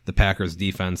Packers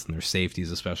defense and their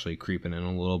safeties especially creeping in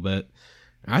a little bit.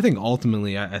 And I think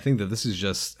ultimately, I think that this is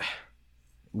just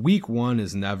week 1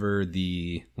 is never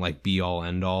the be all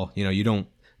end all. You don't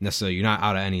necessarily, you're not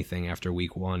out of anything after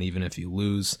week 1, even if you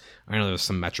lose. I know there's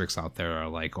some metrics out there are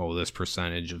like, this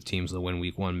percentage of teams that win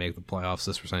week 1 make the playoffs,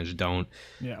 this percentage don't.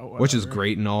 Yeah, which is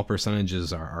great, and all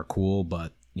percentages are cool,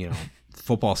 but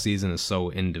football season is so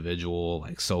individual,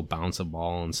 so bounce a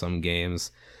ball in some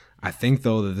games. I think,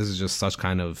 though, that this is just such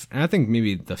kind of, and I think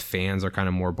maybe the fans are kind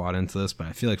of more bought into this, but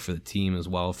I feel like for the team as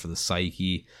well, for the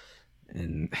psyche,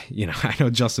 and, I know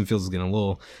Justin Fields is getting a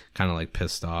little kind of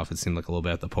pissed off. It seemed like a little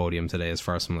bit at the podium today as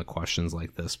far as some of the questions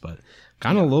like this, but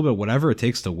kind of a little bit whatever it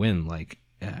takes to win.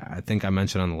 I think I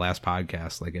mentioned on the last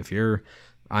podcast, if you're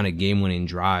on a game-winning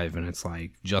drive and it's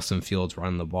Justin Fields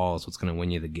running the ball is what's going to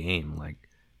win you the game,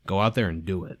 go out there and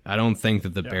do it. I don't think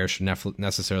that the Bears should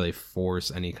necessarily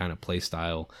force any kind of play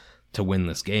style to win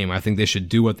this game. I think they should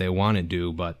do what they want to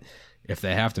do, but if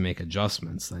they have to make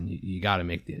adjustmts, then you got to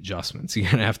make the adjustments. You're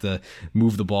going to have to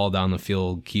move the ball down the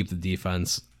field, keep the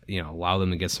defense, allow them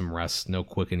to get some rest, no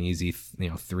quick and easy,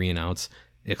 3 and outs,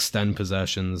 extend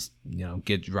possessions,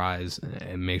 get drives,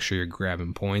 and make sure you're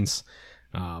grabbing points.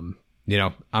 I'm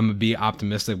going to be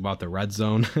optimistic about the red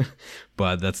zone,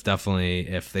 but that's definitely,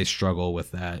 if they struggle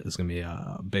with that, it's going to be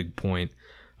a big point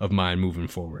of mine moving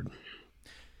forward.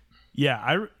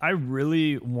 Yeah, I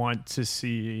really want to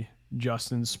see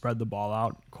Justin spread the ball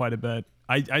out quite a bit.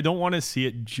 I don't want to see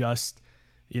it just,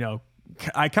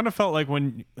 I kind of felt like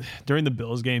during the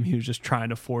Bills game, he was just trying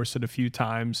to force it a few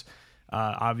times,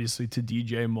 obviously to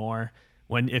DJ Moore.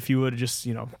 If he would have just,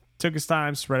 took his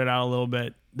time, spread it out a little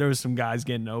bit, there was some guys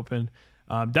getting open.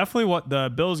 Definitely what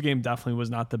the Bills game definitely was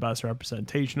not the best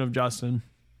representation of Justin.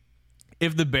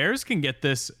 If the Bears can get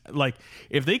this,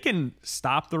 if they can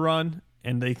stop the run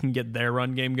and they can get their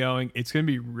run game going, it's going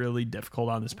to be really difficult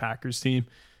on this Packers team.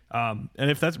 And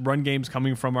if that's run games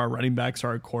coming from our running backs or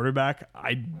our quarterback,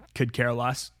 I could care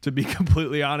less, to be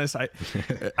completely honest.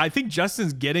 I think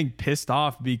Justin's getting pissed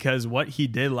off because what he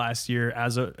did last year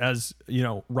as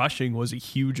rushing was a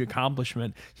huge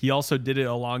accomplishment. He also did it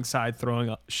alongside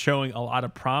showing a lot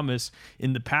of promise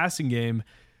in the passing game.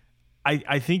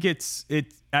 I think it's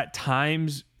at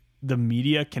times the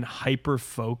media can hyper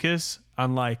focus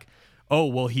on oh,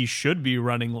 well, he should be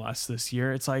running less this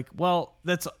year. It's well,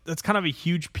 that's kind of a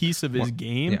huge piece of his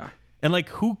game. Yeah. And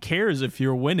who cares if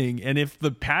you're winning? And if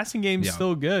the passing game's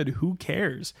still good, who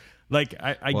cares? I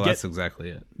get that's exactly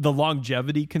it. The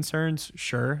longevity concerns.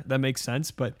 Sure, that makes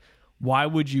sense. But why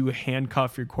would you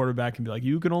handcuff your quarterback and be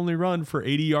you can only run for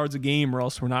 80 yards a game or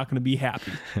else we're not going to be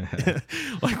happy?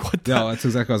 What the? No, that's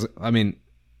exactly what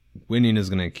winning is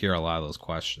going to cure a lot of those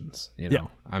questions. Yeah.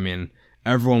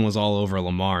 Everyone was all over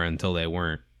Lamar until they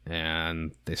weren't,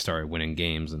 and they started winning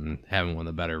games and having one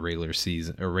of the better regular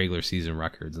season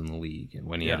records in the league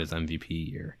when he had his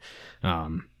MVP year.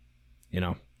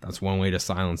 That's one way to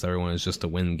silence everyone, is just to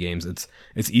win games.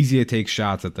 It's easy to take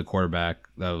shots at the quarterback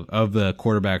of the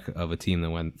quarterback of a team that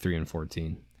went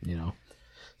 3-14.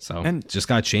 So and just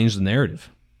got to change the narrative.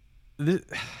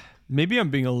 Maybe I'm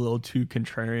being a little too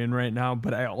contrarian right now,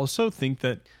 but I also think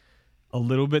that a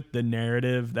little bit the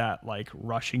narrative that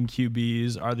rushing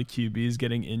QBs are the QBs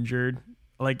getting injured.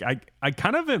 I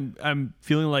kind of I'm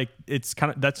feeling it's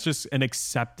that's just an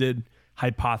accepted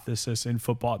hypothesis in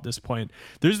football at this point.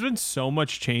 There's been so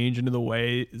much change into the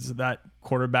ways that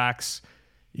quarterbacks,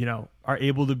 are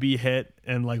able to be hit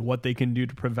and what they can do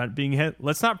to prevent being hit.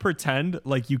 Let's not pretend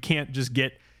you can't just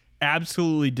get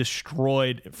absolutely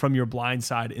destroyed from your blind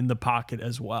side in the pocket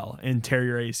as well and tear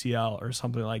your ACL or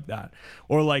something like that.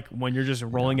 Or when you're just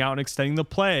rolling out and extending the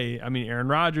play. I mean, Aaron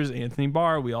Rodgers, Anthony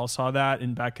Barr, we all saw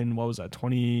that back in, what was that,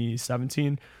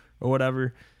 2017 or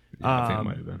whatever. Yeah, I think it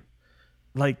might have been.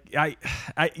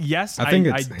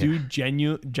 I do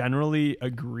generally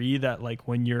agree that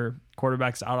when your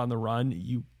quarterback's out on the run,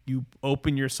 you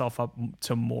open yourself up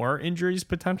to more injuries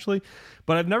potentially.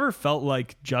 But I've never felt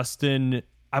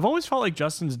I've always felt like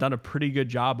Justin's done a pretty good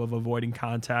job of avoiding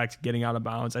contact, getting out of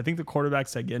bounds. I think the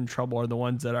quarterbacks that get in trouble are the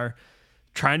ones that are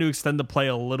trying to extend the play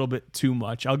a little bit too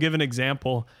much. I'll give an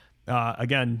example.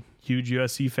 Again, huge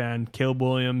USC fan, Caleb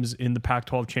Williams in the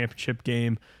Pac-12 championship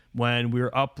game when we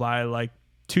were up by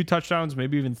 2 touchdowns,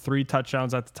 maybe even 3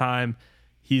 touchdowns at the time.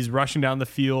 He's rushing down the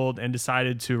field and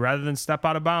decided to, rather than step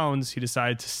out of bounds, he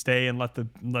decided to stay and let the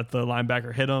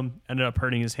linebacker hit him. Ended up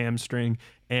hurting his hamstring,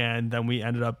 and then we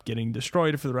ended up getting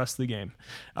destroyed for the rest of the game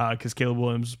because Caleb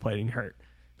Williams was playing hurt.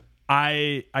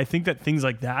 I think that things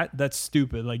like that's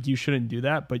stupid. You shouldn't do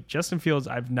that. But Justin Fields,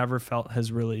 I've never felt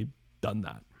has really done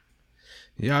that.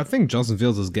 Yeah, I think Justin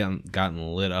Fields has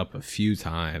gotten lit up a few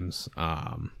times.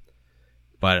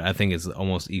 But I think it's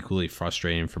almost equally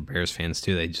frustrating for Bears fans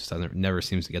too. They just never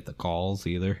seems to get the calls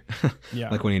either.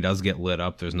 Yeah. When he does get lit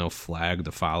up, there's no flag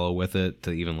to follow with it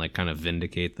to even kind of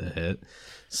vindicate the hit.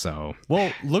 So,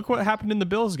 well, look what happened in the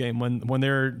Bills game when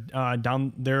they're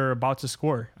down, they're about to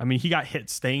score. I mean, he got hit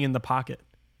staying in the pocket.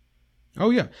 Oh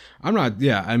yeah,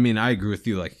 I mean, I agree with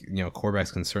you.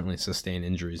 Quarterbacks can certainly sustain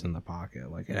injuries in the pocket.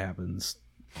 It happens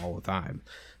all the time.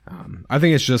 I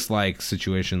think it's just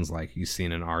situations like you've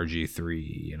seen an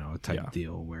RG3, type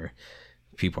deal where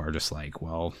people are just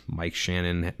well, Mike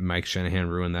Shanahan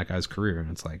ruined that guy's career. And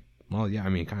it's well, yeah, I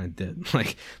mean, kind of did.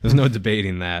 There's no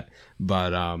debating that.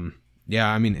 But, yeah,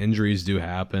 I mean, injuries do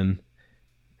happen.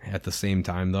 At the same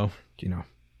time, though,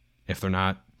 if they're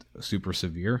not super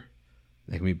severe,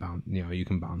 they can be you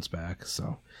can bounce back.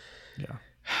 So, yeah,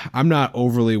 I'm not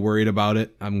overly worried about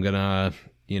it. I'm going to,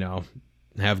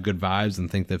 have good vibes and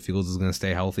think that Fields is going to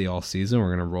stay healthy all season.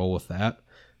 We're going to roll with that.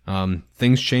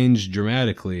 Things change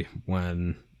dramatically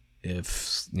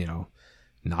if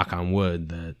knock on wood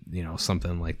that,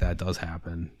 something like that does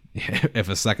happen. If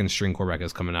a second string quarterback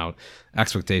is coming out,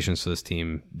 expectations for this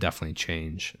team definitely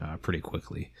change pretty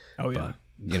quickly. Oh yeah.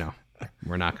 But,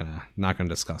 we're not gonna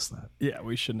discuss that. Yeah,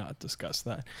 we should not discuss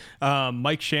that.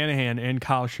 Mike Shanahan and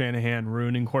Kyle Shanahan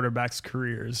ruining quarterbacks'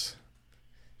 careers.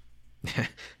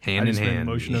 hand in hand.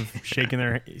 Motion of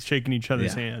shaking each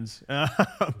other's hands.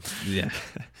 Yeah.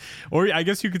 Or I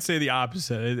guess you could say the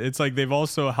opposite. It's like they've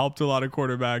also helped a lot of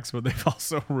quarterbacks, but they've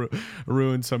also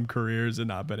ruined some careers and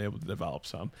not been able to develop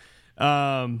some.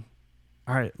 All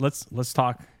right, let's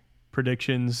talk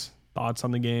predictions, thoughts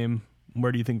on the game.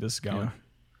 Where do you think this is going?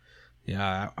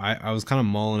 Yeah, I was kind of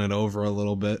mulling it over a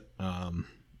little bit.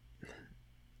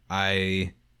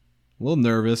 A little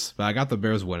nervous, but I got the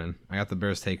Bears winning. I got the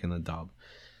Bears taking the dub.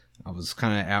 I was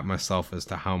kind of at myself as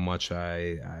to how much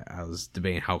I was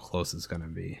debating how close it's going to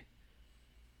be.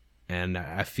 And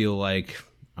I feel like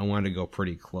I wanted to go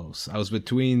pretty close. I was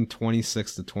between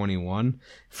 26 to 21.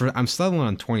 I'm settling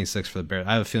on 26 for the Bears.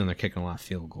 I have a feeling they're kicking a lot of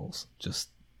field goals.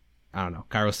 Just, I don't know.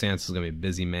 Cairo Santos is going to be a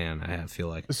busy man, I feel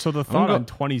like. So the thought on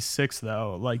 26,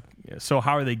 though, like, so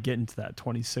how are they getting to that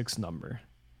 26 number?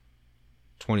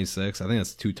 26. I think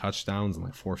that's 2 touchdowns and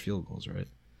like 4 field goals, right?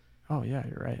 Oh, yeah,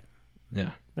 you're right. Yeah.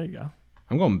 There you go.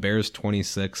 I'm going Bears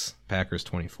 26, Packers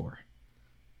 24.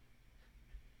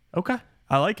 Okay.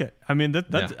 I like it. I mean,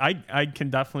 I can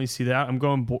definitely see that. I'm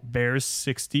going Bears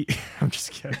 60. I'm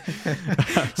just kidding.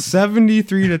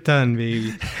 73 to 10,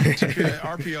 baby.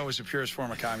 RPO is the purest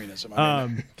form of communism.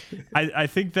 I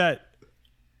think that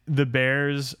the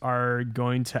Bears are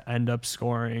going to end up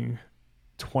scoring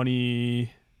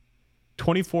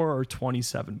 24 or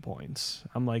 27 points.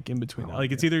 I'm like in between that.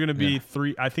 Like it's either going to be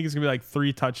 3. I think it's going to be like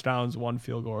 3 touchdowns, 1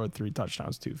 field goal, or 3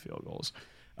 touchdowns, 2 field goals.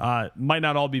 Might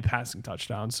not all be passing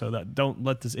touchdowns, so that don't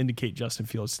let this indicate Justin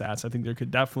Fields stats. I think there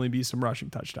could definitely be some rushing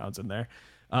touchdowns in there.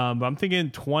 But I'm thinking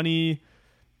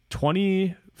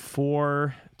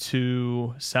 24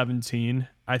 to 17.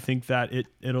 I think that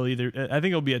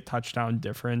it'll be a touchdown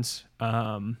difference.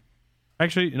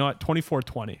 Actually, you know what?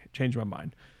 24-20. Changed my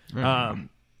mind.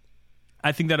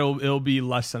 I think that it'll be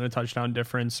less than a touchdown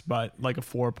difference, but like a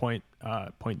 4-point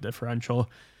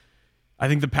differential. I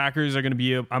think the Packers are going to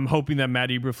be. I'm hoping that Matt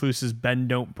Eberflus's bend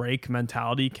don't break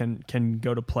mentality can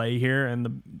go to play here, and the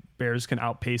Bears can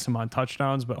outpace him on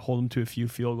touchdowns, but hold him to a few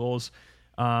field goals.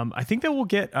 I think that we'll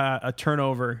get a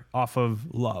turnover off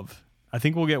of Love. I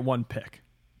think we'll get 1 pick.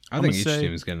 I think each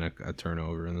team is getting a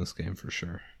turnover in this game for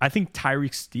sure. I think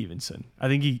Tyreek Stevenson. I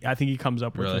think he comes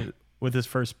up with his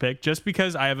first pick, just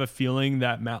because I have a feeling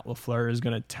that Matt LaFleur is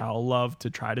going to tell Love to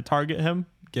try to target him,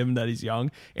 given that he's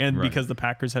young, and because the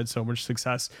Packers had so much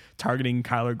success targeting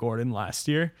Kyler Gordon last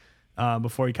year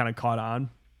before he kind of caught on.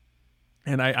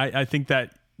 And I think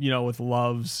that, with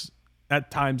Love's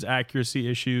at times accuracy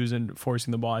issues and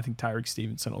forcing the ball, I think Tyreek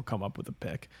Stevenson will come up with a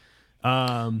pick.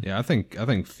 I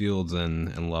think Fields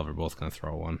and Love are both going to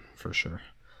throw one for sure.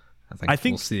 I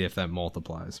think we'll see if that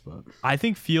multiplies, but I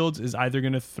think Fields is either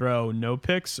going to throw no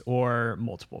picks or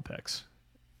multiple picks.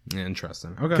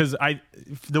 Interesting. Okay. Because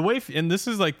and this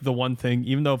is like the one thing,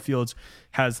 even though Fields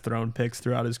has thrown picks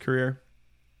throughout his career,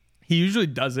 he usually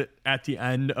does it at the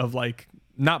end of like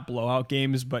not blowout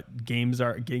games, but games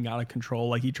are getting out of control.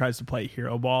 Like he tries to play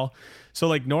hero ball. So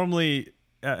like normally,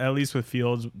 at least with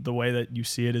Fields, the way that you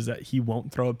see it is that he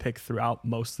won't throw a pick throughout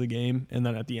most of the game, and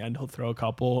then at the end he'll throw a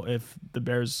couple if the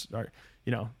Bears are,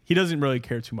 he doesn't really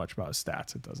care too much about his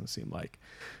stats. It doesn't seem like.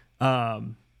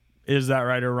 Is that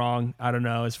right or wrong? I don't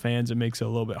know. As fans, it makes it a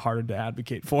little bit harder to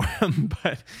advocate for him.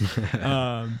 But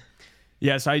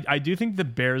yes, I do think the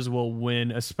Bears will win,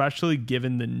 especially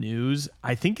given the news.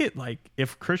 I think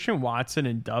if Christian Watson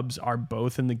and Dubs are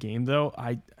both in the game, though,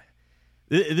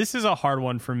 this is a hard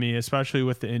one for me, especially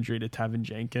with the injury to Tevin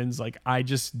Jenkins. Like I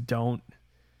just don't.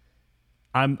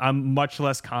 I'm much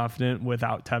less confident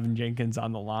without Tevin Jenkins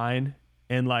on the line.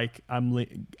 And like I'm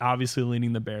obviously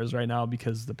leaning the Bears right now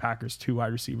because the Packers' 2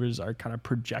 wide receivers are kind of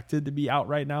projected to be out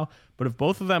right now. But if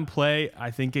both of them play,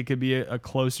 I think it could be a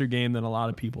closer game than a lot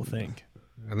of people think.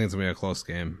 I think it's going to be a close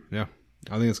game. Yeah,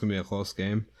 I think it's going to be a close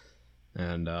game.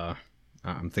 And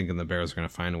I'm thinking the Bears are going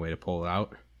to find a way to pull it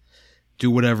out. Do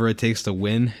whatever it takes to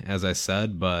win, as I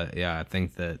said. But yeah, I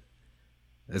think that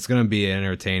it's going to be an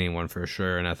entertaining one for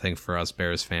sure. And I think for us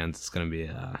Bears fans, it's going to be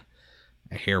a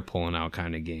hair pulling out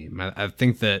kind of game. I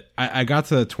think that I got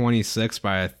to 26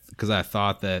 because I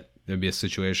thought that there'd be a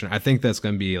situation. I think that's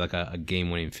going to be like a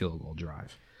game-winning field goal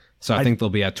drive. So I think they'll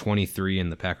be at 23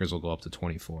 and the Packers will go up to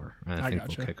 24. And I think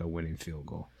they'll kick a winning field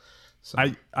goal. So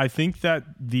I think that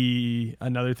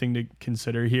another thing to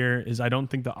consider here is I don't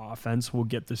think the offense will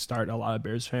get the start a lot of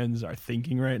Bears fans are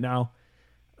thinking right now.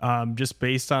 Just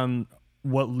based on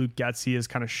what Luke Getsy has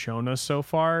kind of shown us so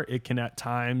far, it can at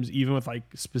times, even with like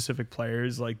specific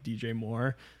players like DJ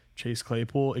Moore, Chase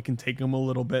Claypool, it can take them a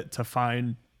little bit to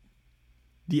find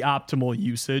the optimal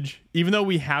usage. Even though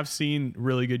we have seen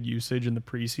really good usage in the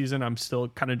preseason, I'm still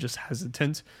kind of just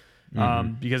hesitant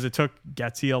because it took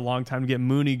Getsy a long time to get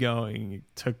Mooney going. It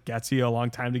took Getsy a long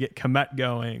time to get Komet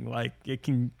going. Like, it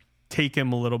can take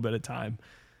him a little bit of time.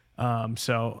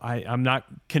 So I'm not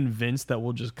convinced that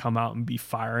we'll just come out and be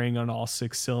firing on all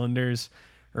 6 cylinders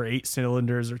or 8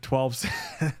 cylinders or 12.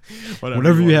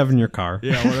 Whatever you have in your car.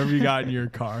 Yeah, whatever you got in your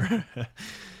car.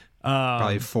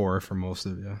 Probably 4 for most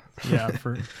of you. Yeah.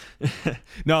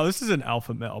 No, this is an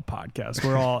alpha male podcast.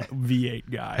 We're all V8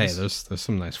 guys. Hey, there's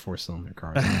some nice 4-cylinder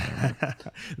cars out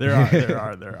there. There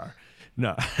are.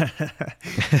 No,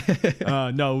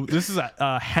 no. This is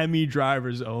a Hemi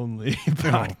drivers only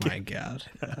podcast.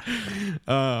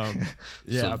 Oh my god.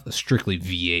 Yeah, so the strictly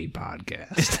V8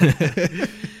 podcast.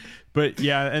 But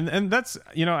yeah, and that's,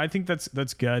 I think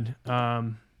that's good.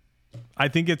 I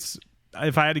think it's,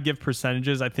 if I had to give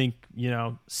percentages, I think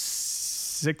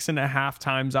 6.5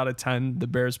 times out of 10 the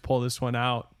Bears pull this one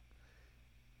out.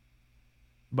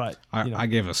 But I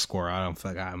gave a score. I don't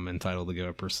think I'm entitled to give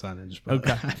a percentage. But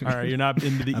okay, all right. You're not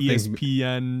into the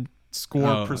ESPN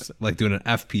score, like doing an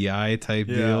FPI type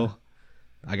deal.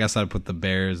 I guess I'd put the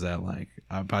Bears at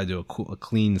I'd probably do a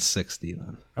clean 60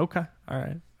 then. Okay, all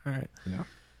right. Yeah.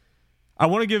 I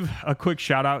want to give a quick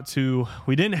shout out to,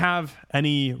 we didn't have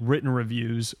any written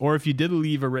reviews, or if you did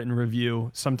leave a written review,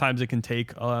 sometimes it can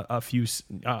take a few.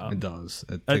 It does.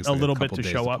 It takes takes a little bit to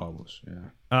show up. Publish.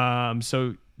 Yeah.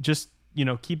 So just,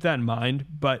 keep that in mind.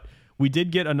 But we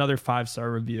did get another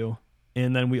 5-star review,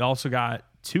 and then we also got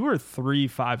 2 or 3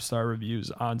 5-star reviews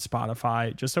on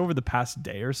Spotify just over the past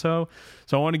day or so.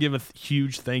 So I want to give a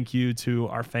huge thank you to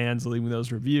our fans leaving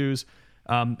those reviews.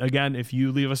 Again, if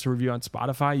you leave us a review on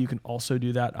Spotify, you can also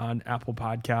do that on Apple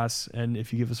Podcasts. And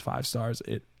if you give us 5 stars,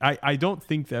 I don't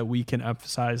think that we can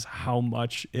emphasize how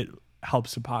much it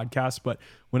helps the podcast, but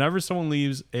whenever someone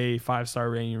leaves a 5-star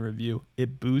rating review,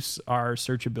 it boosts our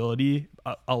searchability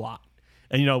a lot.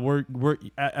 And we're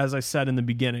as I said in the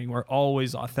beginning, we're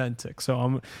always authentic. So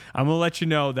I'm gonna let you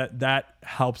know that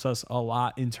helps us a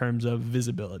lot in terms of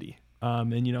visibility.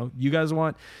 And you guys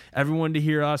want everyone to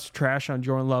hear us trash on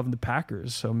Jordan Love and the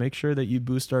Packers. So make sure that you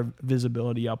boost our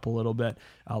visibility up a little bit,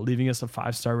 leaving us a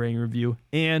 5-star rating review.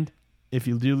 And if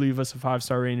you do leave us a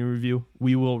 5-star rating review,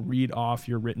 we will read off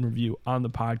your written review on the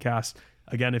podcast.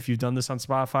 Again, if you've done this on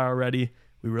Spotify already,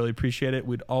 we really appreciate it.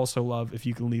 We'd also love if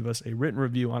you can leave us a written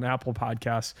review on Apple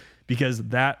Podcasts, because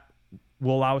that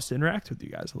will allow us to interact with you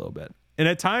guys a little bit. And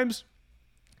at times,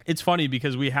 it's funny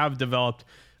because we have developed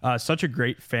such a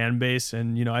great fan base,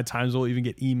 and at times we'll even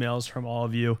get emails from all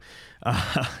of you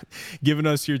giving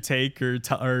us your take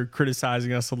or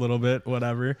criticizing us a little bit,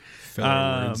 whatever.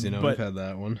 Filler words, we've had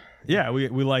that one. Yeah, we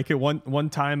like it. One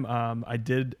time I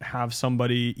did have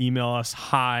somebody email us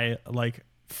hi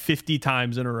 50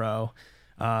 times in a row,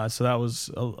 so that was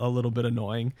a little bit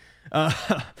annoying.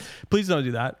 Please don't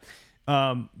do that.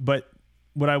 But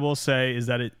what I will say is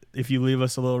that if you leave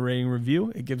us a little rating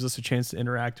review, it gives us a chance to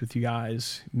interact with you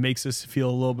guys, makes us feel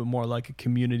a little bit more like a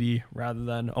community rather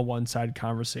than a one-sided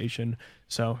conversation.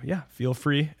 So yeah, feel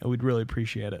free, and we'd really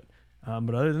appreciate it.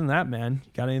 But other than that, man,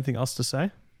 you got anything else to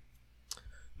say?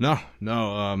 No.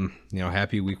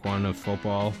 Happy week 1 of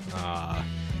football.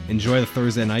 Enjoy the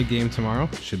Thursday night game tomorrow.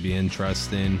 Should be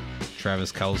interesting.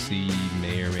 Travis Kelce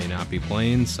may or may not be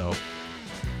playing, so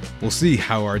we'll see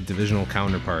how our divisional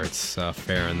counterparts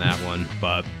fare in that one.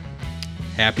 But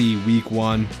happy week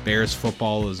 1. Bears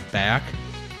football is back.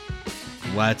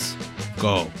 Let's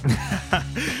go.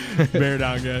 Bear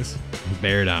down, guys.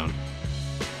 Bear down.